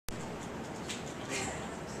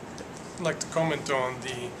like to comment on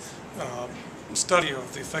the study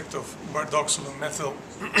of the effect of Bardoxolone Methyl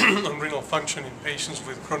on renal function in patients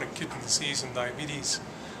with chronic kidney disease and diabetes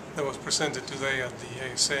that was presented today at the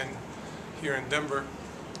ASN here in Denver.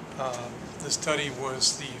 The study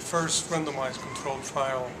was the first randomized controlled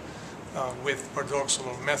trial with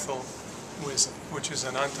Bardoxolone Methyl, which is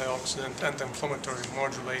an antioxidant, anti-inflammatory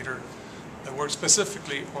modulator that works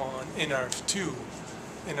specifically on NRF2.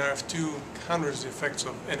 NRF2 counters the effects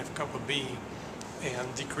of NF-kappa B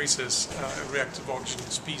and decreases reactive oxygen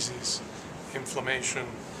species, inflammation,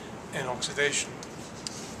 and oxidation.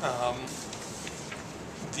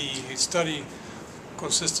 The study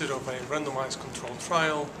consisted of a randomized controlled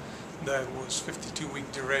trial that was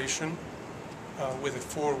 52-week duration with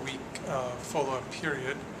a 4-week follow-up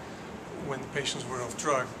period when the patients were off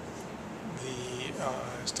drug.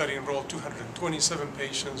 The study enrolled 227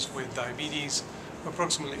 patients with diabetes,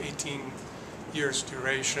 approximately 18 years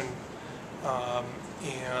duration,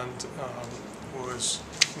 and was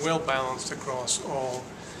well balanced across all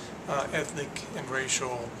ethnic and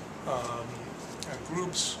racial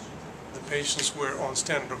groups. The patients were on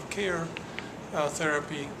standard of care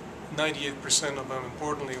therapy. 98% of them,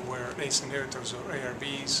 importantly, were ACE inhibitors or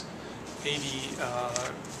ARBs.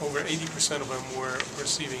 Over 80% of them were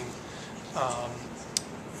receiving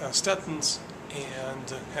statins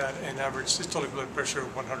and had an average systolic blood pressure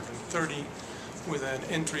of 130 with an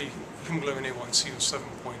entry hemoglobin A1c of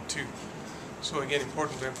 7.2. So again,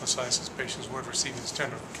 important to emphasize these patients were receiving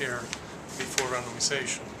standard of care before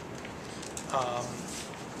randomization.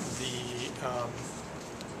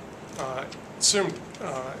 Serum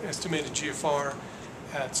estimated GFR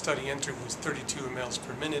at study entry was 32 mLs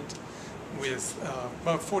per minute, with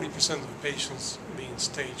about 40% of the patients being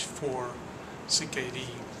stage 4 CKD,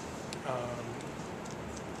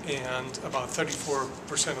 and about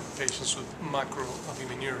 34% of the patients with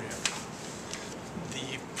macroalbuminuria.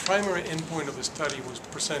 The primary endpoint of the study was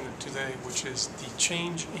presented today, which is the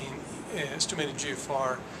change in estimated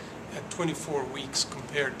GFR at 24 weeks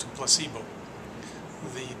compared to placebo.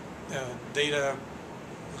 The data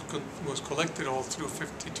was collected all through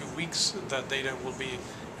 52 weeks. That data will be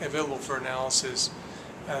available for analysis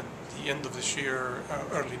at the end of this year,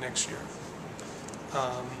 early next year.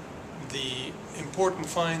 The important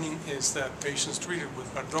finding is that patients treated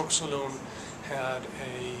with bardoxolone had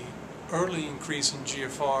an early increase in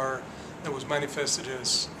GFR that was manifested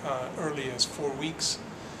as early as 4 weeks.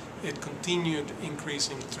 It continued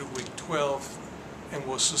increasing through week 12 and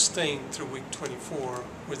was sustained through week 24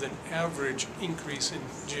 with an average increase in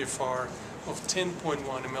GFR of 10.1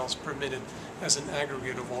 mLs per minute as an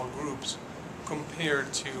aggregate of all groups,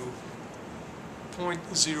 compared to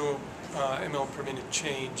 0.0 ml per minute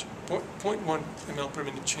change, 0.1 ml per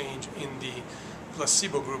minute change in the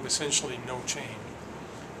placebo group, essentially no change.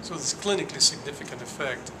 So this clinically significant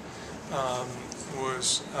effect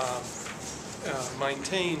was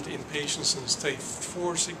maintained in patients in stage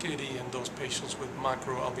 4 CKD and those patients with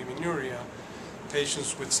macroalbuminuria.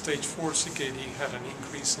 Patients with stage 4 CKD had an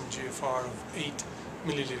increase in GFR of 8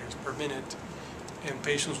 milliliters per minute, and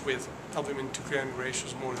patients with albumin to creatinine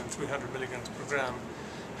ratios more than 300 milligrams per gram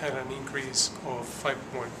had an increase of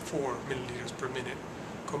 5.4 milliliters per minute,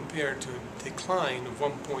 compared to a decline of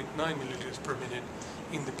 1.9 milliliters per minute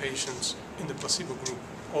in the patients in the placebo group,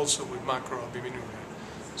 also with macroalbuminuria.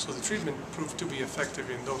 So the treatment proved to be effective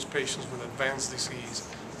in those patients with advanced disease,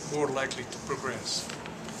 more likely to progress.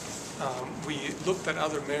 We looked at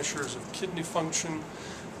other measures of kidney function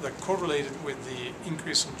that correlated with the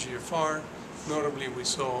increase in GFR. Notably, we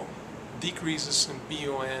saw decreases in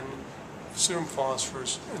BON, serum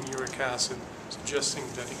phosphorus, and uric acid, suggesting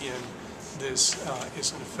that, again, this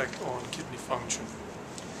is an effect on kidney function.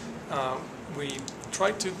 We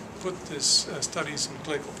tried to put these studies in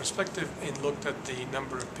clinical perspective and looked at the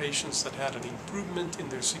number of patients that had an improvement in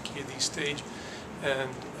their CKD stage,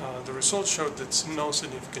 and the results showed that no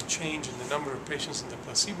significant change in the number of patients in the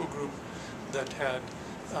placebo group that had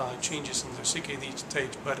changes in their CKD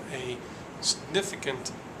stage, but a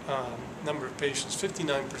significant number of patients,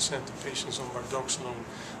 59% of patients on bardoxolone,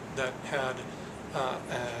 that had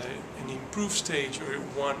an improved stage or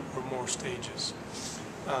one or more stages.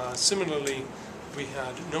 Similarly, we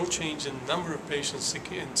had no change in the number of patients in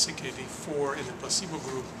CKD4 in the placebo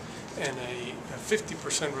group, and a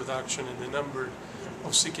 50% reduction in the number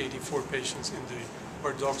of CKD4 patients in the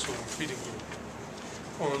bardoxolone treated group.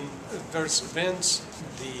 On adverse events,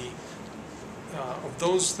 of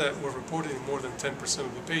those that were reported in more than 10%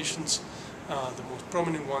 of the patients, the most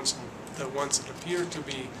prominent ones, and the ones that appear to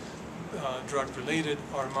be drug-related,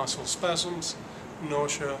 are muscle spasms,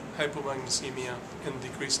 nausea, hypomagnesemia, and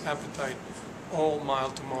decreased appetite, all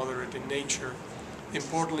mild to moderate in nature.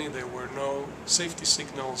 Importantly, there were no safety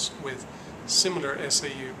signals with similar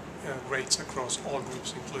SAE rates across all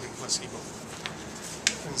groups, including placebo.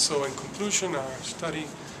 And so in conclusion, our study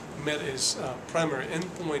met its primary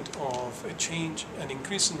endpoint of a change, an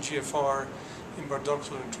increase in GFR in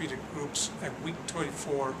bardoxolone treated groups at week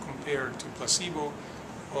 24 compared to placebo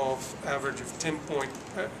of average of 10.1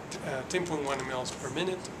 mLs per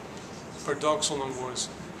minute. Bardoxolone was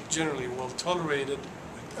generally well tolerated,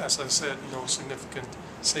 as I said, no significant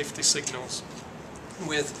safety signals,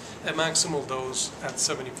 with a maximal dose at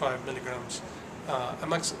 75 milligrams,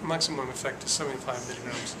 maximum effect is 75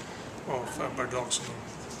 milligrams of bardoxolone.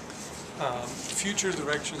 Future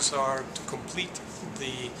directions are to complete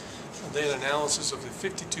the data analysis of the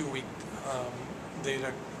 52-week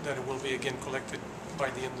data that will be again collected by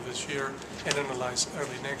the end of this year and analyzed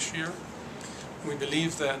early next year. We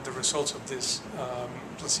believe that the results of this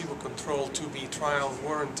placebo-controlled 2B trial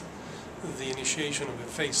warrant the initiation of a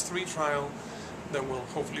phase 3 trial that will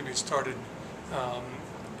hopefully be started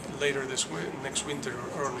later next winter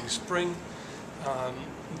or early spring.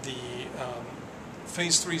 The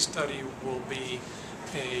phase 3 study will be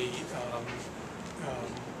an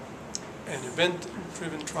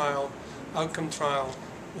event-driven trial, outcome trial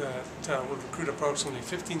that will recruit approximately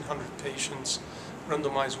 1,500 patients,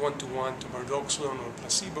 randomized 1-to-1 to bardoxolone or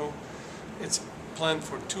placebo. It's planned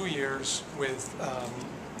for 2 years with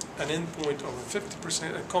an endpoint of a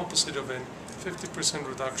 50%, a composite of a 50%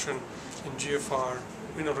 reduction in GFR,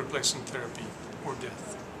 renal replacement therapy, or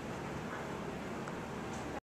death.